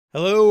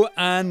Hello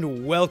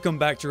and welcome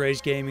back to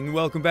Rage Gaming,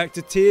 welcome back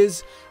to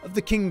Tears of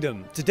the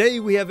Kingdom.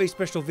 Today we have a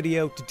special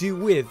video to do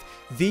with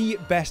the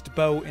best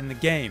bow in the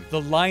game,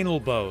 the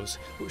Lynel bows,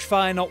 which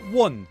fire not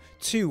one,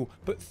 two,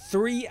 but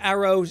three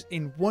arrows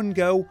in one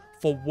go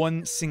for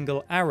one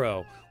single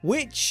arrow,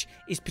 which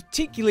is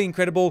particularly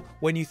incredible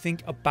when you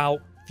think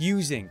about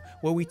fusing,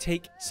 where we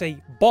take,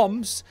 say,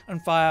 bombs and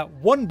fire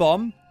one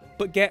bomb,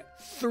 but get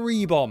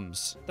 3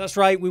 bombs. That's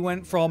right, we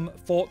went from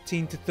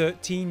 14 to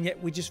 13,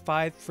 yet we just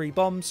fired 3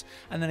 bombs.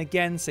 And then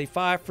again, say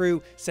fire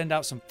through, send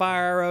out some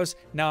fire arrows.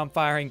 Now I'm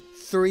firing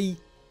 3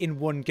 in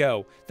one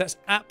go. That's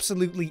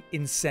absolutely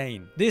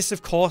insane. This,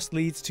 of course,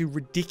 leads to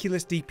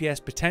ridiculous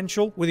DPS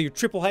potential, whether you're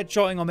triple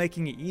headshotting or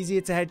making it easier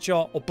to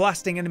headshot, or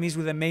blasting enemies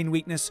with their main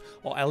weakness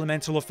or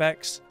elemental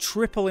effects.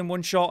 Triple in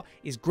one shot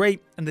is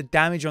great, and the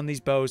damage on these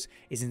bows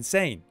is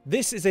insane.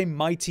 This is a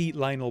mighty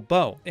Lynel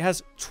bow. It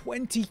has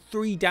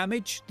 23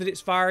 damage that it's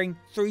firing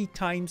 3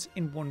 times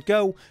in one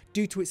go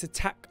due to its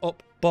attack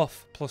up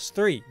buff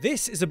 +3.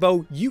 This is a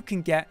bow you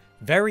can get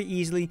very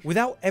easily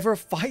without ever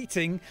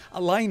fighting a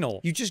Lynel.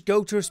 You just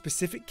go to a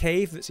specific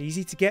cave that's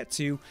easy to get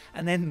to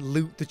and then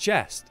loot the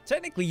chest.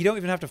 Technically, you don't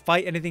even have to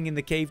fight anything in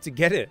the cave to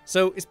get it,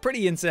 so it's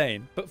pretty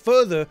insane. But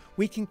further,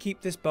 we can keep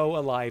this bow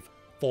alive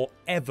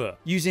forever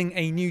using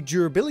a new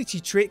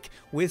durability trick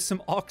with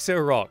some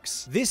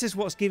Octorocks. This is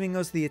what's giving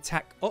us the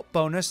attack up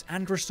bonus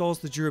and restores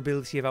the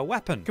durability of our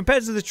weapon,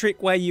 compared to the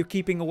trick where you're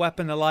keeping a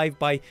weapon alive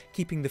by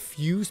keeping the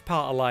fused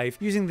part alive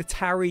using the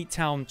Tarry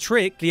Town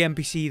trick, the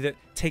NPC that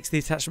takes the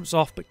attachments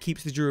off but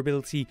keeps the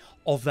durability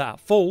of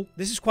that full.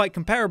 This is quite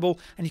comparable,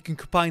 and you can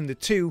combine the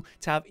two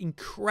to have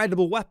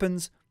incredible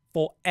weapons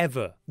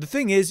forever. The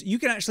thing is, you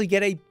can actually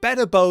get a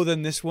better bow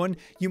than this one.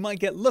 You might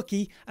get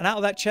lucky and out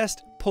of that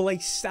chest pull a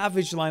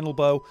Savage Lynel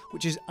bow,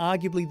 which is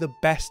arguably the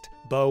best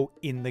bow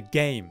in the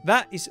game.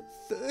 That is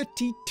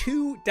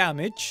 32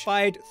 damage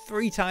fired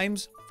 3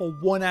 times for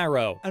 1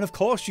 arrow. And of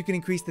course, you can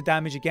increase the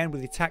damage again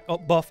with the attack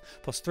up buff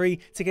 +3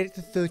 to get it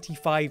to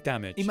 35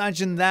 damage.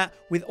 Imagine that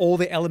with all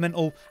the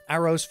elemental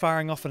arrows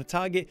firing off on a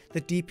target,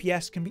 the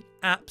DPS can be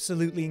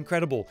absolutely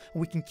incredible.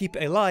 And we can keep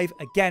it alive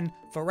again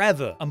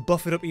forever and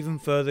buff it up even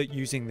further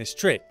using this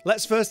trick.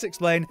 Let's first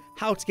explain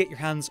how to get your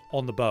hands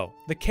on the bow.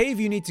 The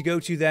cave you need to go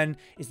to then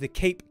is the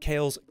Cape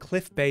Kales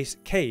Cliff Base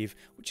Cave,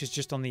 which is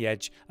just on the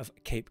edge of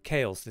Cape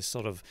Kales, this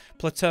sort of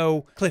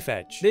plateau cliff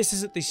edge. This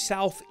is at the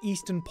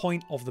southeastern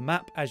point of the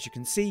map, as you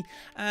can see,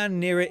 and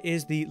near it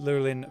is the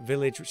Lurlin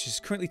village, which is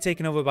currently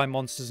taken over by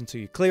monsters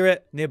until you clear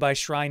it. Nearby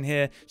shrine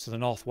here, to the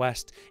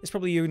northwest, is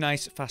probably your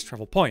nice fast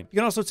travel point. You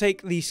can also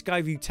take the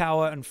Skyview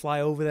Tower and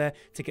fly over there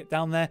to get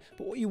down there,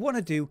 but what you want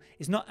to do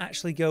is not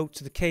actually go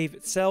to the cave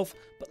itself,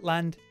 but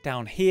land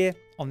down here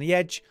on the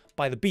edge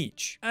by the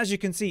beach. As you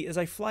can see, as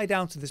I fly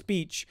down to this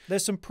beach,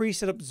 there's some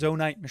pre-set up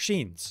zonite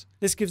machines.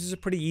 This gives us a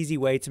pretty easy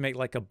way to make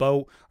like a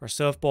boat or a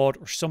surfboard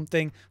or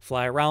something,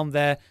 fly around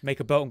there, make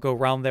a boat and go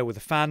around there with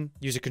a fan,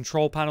 use a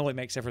control panel, it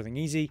makes everything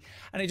easy,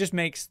 and it just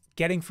makes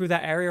getting through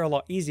that area a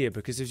lot easier,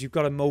 because if you've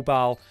got a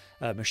mobile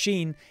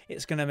machine,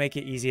 it's going to make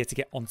it easier to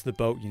get onto the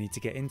boat you need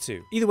to get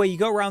into. Either way, you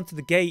go around to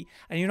the gate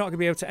and you're not going to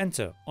be able to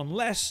enter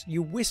unless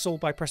you whistle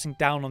by pressing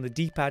down on the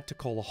D-pad to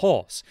call a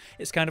horse.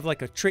 It's kind of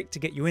like a trick to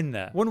get you in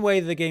there. One way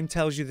the game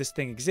tells you this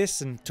thing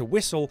exists and to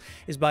whistle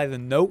is by the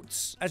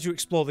notes. As you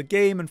explore the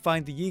game and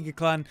find the Yiga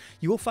clan,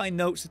 you will find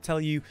notes that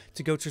tell you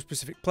to go to a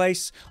specific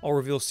place or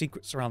reveal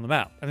secrets around the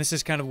map. And this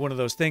is kind of one of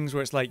those things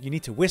where it's like you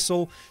need to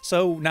whistle,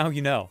 so now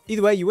you know.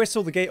 Either way, you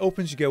whistle, the gate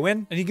opens, you go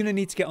in, and you're going to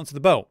need to get onto the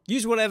boat.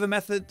 Use whatever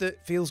method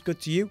that feels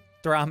good to you.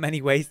 There are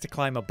many ways to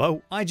climb a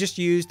boat. I just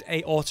used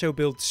a auto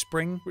build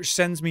spring, which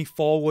sends me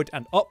forward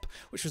and up,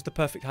 which was the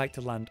perfect height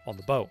to land on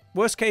the boat.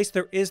 Worst case,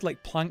 there is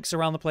like planks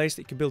around the place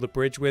that you can build a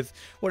bridge with,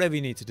 whatever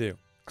you need to do.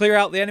 Clear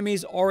out the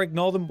enemies or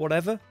ignore them,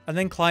 whatever, and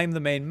then climb the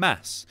main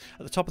mass.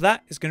 At the top of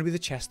that is going to be the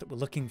chest that we're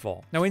looking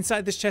for. Now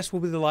inside this chest will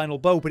be the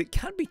Lynel bow, but it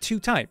can be 2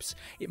 types.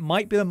 It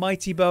might be the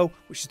mighty bow,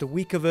 which is the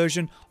weaker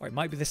version, or it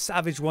might be the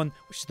savage one,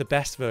 which is the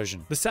best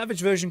version. The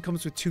savage version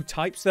comes with 2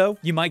 types though.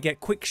 You might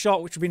get quick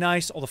shot, which would be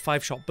nice, or the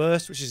 5-shot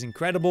burst, which is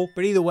incredible,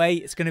 but either way,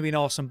 it's going to be an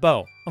awesome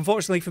bow.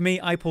 Unfortunately for me,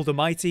 I pulled a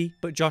mighty,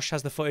 but Josh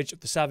has the footage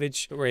of the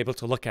savage that we're able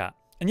to look at.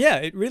 And yeah,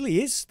 it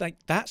really is like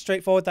that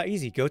straightforward, that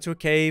easy. Go to a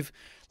cave,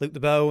 loot the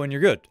bow, and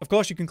you're good. Of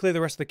course, you can clear the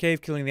rest of the cave,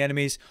 killing the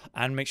enemies,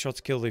 and make sure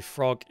to kill the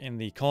frog in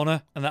the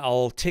corner, and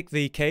that'll tick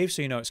the cave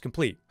so you know it's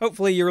complete.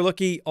 Hopefully, you're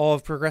lucky or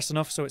have progressed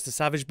enough so it's the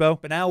savage bow,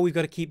 but now we've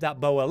got to keep that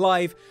bow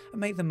alive and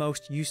make the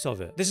most use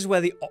of it. This is where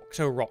the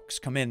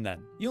Octorocks come in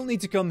then. You'll need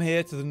to come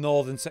here to the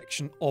northern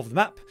section of the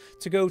map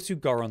to go to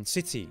Goron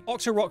City.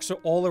 Octorocks are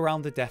all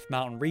around the Death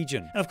Mountain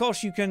region, and of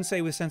course, you can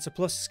say with Sensor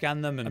Plus,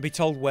 scan them and be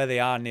told where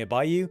they are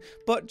nearby you,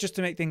 but just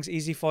to make things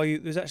easy for you,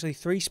 there's actually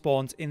 3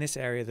 spawns in this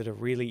area that are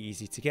really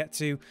easy to get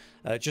to,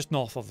 just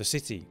north of the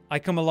city. I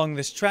come along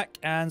this track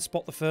and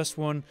spot the first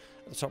one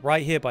at the top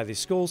right here by these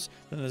skulls,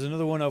 then there's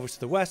another one over to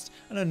the west,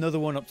 and another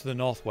one up to the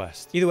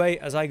northwest. Either way,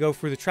 as I go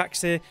through the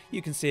tracks here,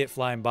 you can see it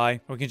flying by,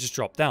 or we can just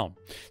drop down.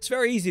 It's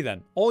very easy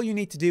then. All you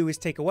need to do is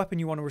take a weapon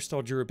you want to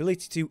restore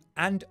durability to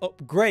and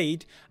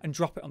upgrade and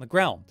drop it on the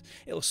ground.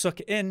 It'll suck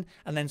it in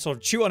and then sort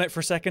of chew on it for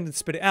a second and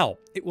spit it out.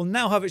 It will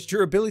now have its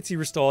durability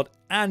restored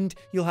and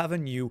you'll have a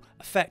new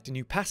effect, a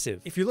new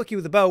passive. If you're lucky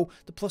with the bow,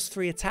 the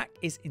 +3 attack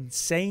is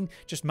insane,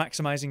 just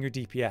maximizing your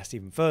DPS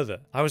even further.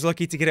 I was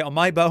lucky to get it on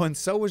my bow and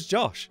so was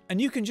Josh.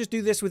 And you can just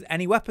do this with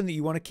any weapon that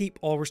you want to keep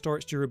or restore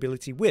its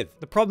durability with.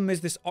 The problem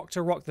is this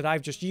Octorock that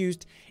I've just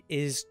used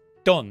is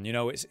done, you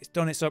know, it's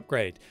done its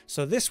upgrade.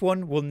 So this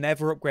one will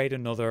never upgrade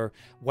another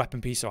weapon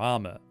piece or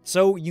armor.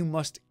 So you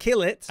must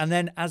kill it, and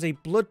then as a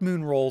blood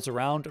moon rolls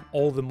around and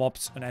all the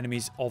mobs and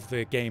enemies of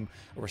the game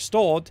are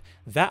restored,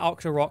 that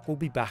Octorock will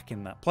be back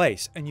in that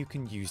place and you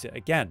can use it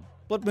again.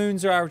 Blood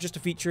moons are just a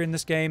feature in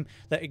this game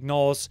that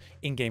ignores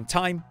in-game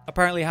time.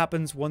 Apparently it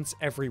happens once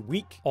every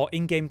week, or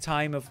in-game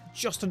time of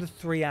just under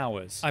 3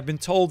 hours. I've been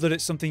told that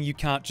it's something you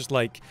can't just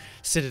like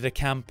sit at a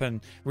camp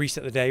and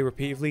reset the day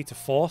repeatedly to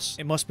force.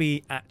 It must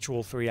be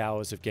actual 3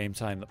 hours of game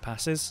time that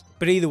passes.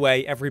 But either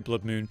way, every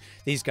blood moon,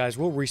 these guys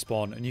will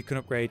respawn and you can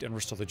upgrade and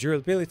restore the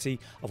durability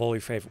of all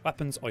your favorite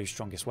weapons or your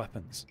strongest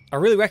weapons. I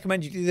really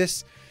recommend you do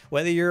this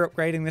whether you're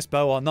upgrading this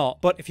bow or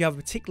not, but if you have a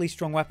particularly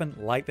strong weapon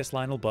like this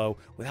Lynel Bow,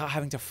 without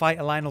having to fight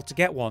a Lynel to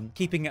get one,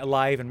 keeping it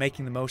alive and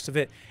making the most of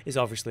it is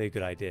obviously a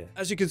good idea.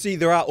 As you can see,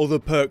 there are other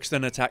perks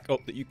than attack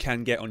up that you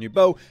can get on your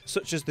bow,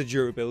 such as the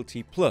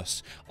durability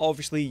plus.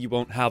 Obviously, you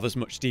won't have as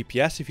much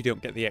DPS if you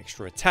don't get the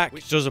extra attack,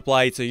 which does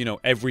apply to, you know,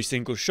 every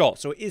single shot,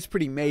 so it is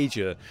pretty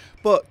major.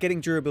 But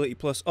getting durability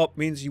plus up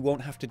means you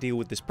won't have to deal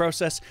with this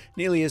process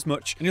nearly as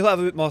much, and you'll have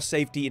a bit more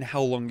safety in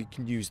how long you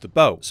can use the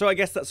bow. So I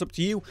guess that's up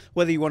to you,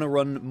 whether you want to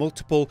run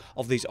multiple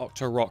of these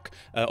Octorock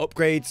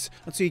upgrades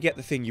until you get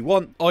the thing you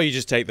want, or you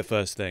just take the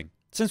first thing.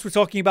 Since we're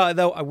talking about it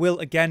though, I will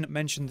again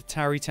mention the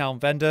Tarrytown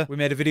vendor. We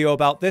made a video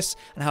about this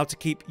and how to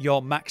keep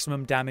your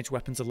maximum damage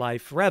weapons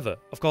alive forever.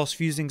 Of course,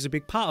 fusing is a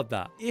big part of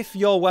that. If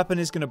your weapon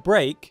is going to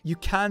break, you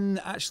can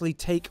actually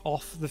take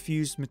off the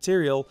fused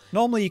material.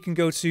 Normally you can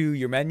go to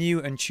your menu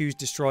and choose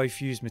destroy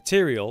fused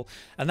material,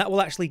 and that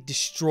will actually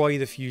destroy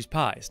the fused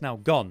part. It's now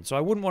gone. So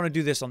I wouldn't want to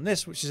do this on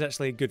this, which is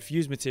actually a good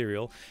fused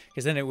material,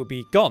 because then it would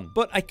be gone.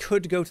 But I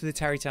could go to the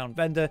Tarrytown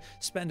vendor,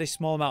 spend a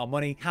small amount of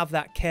money, have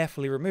that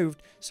carefully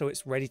removed so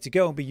it's ready to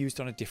go and be used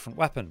on a different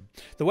weapon.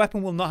 The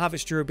weapon will not have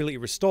its durability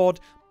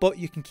restored, but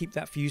you can keep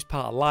that fused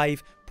part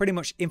alive pretty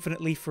much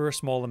infinitely for a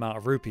small amount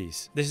of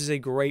rupees. This is a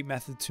great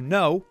method to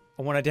know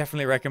and one I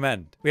definitely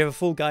recommend. We have a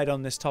full guide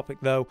on this topic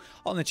though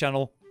on the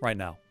channel right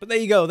now. But there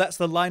you go, that's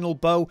the Lynel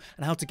Bow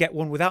and how to get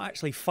one without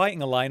actually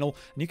fighting a Lynel,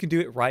 and you can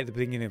do it right at the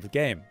beginning of the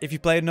game. If you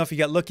played enough, you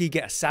get lucky,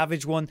 get a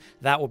Savage one,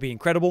 that will be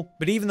incredible,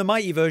 but even the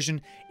Mighty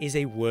version is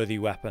a worthy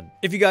weapon.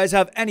 If you guys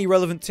have any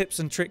relevant tips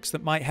and tricks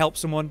that might help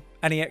someone,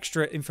 any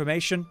extra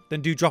information,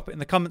 then do drop it in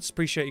the comments.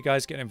 Appreciate you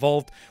guys getting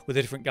involved with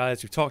the different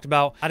guides we've talked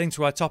about, adding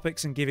to our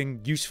topics and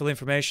giving useful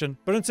information.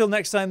 But until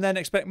next time then,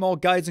 expect more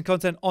guides and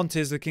content on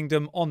Tears of the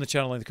Kingdom on the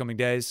channel in the coming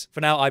days.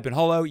 For now, I've been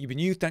Hollow, you've been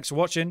you, thanks for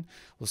watching,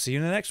 we'll see you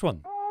in the next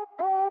one.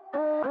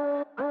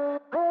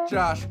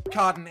 Josh,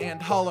 Cotton,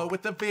 and Hollow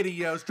with the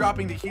videos,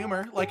 dropping the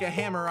humor like a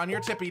hammer on your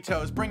tippy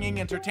toes,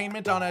 bringing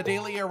entertainment on a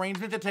daily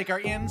arrangement to take our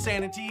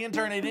insanity and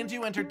turn it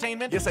into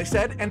entertainment. Yes, I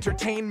said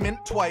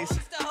entertainment twice,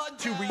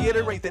 to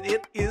reiterate that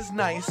it is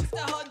nice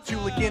to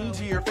look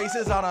into your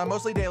faces on a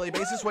mostly daily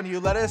basis when you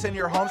let us in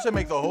your homes to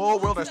make the whole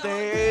world a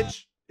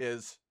stage.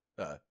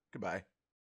 Goodbye.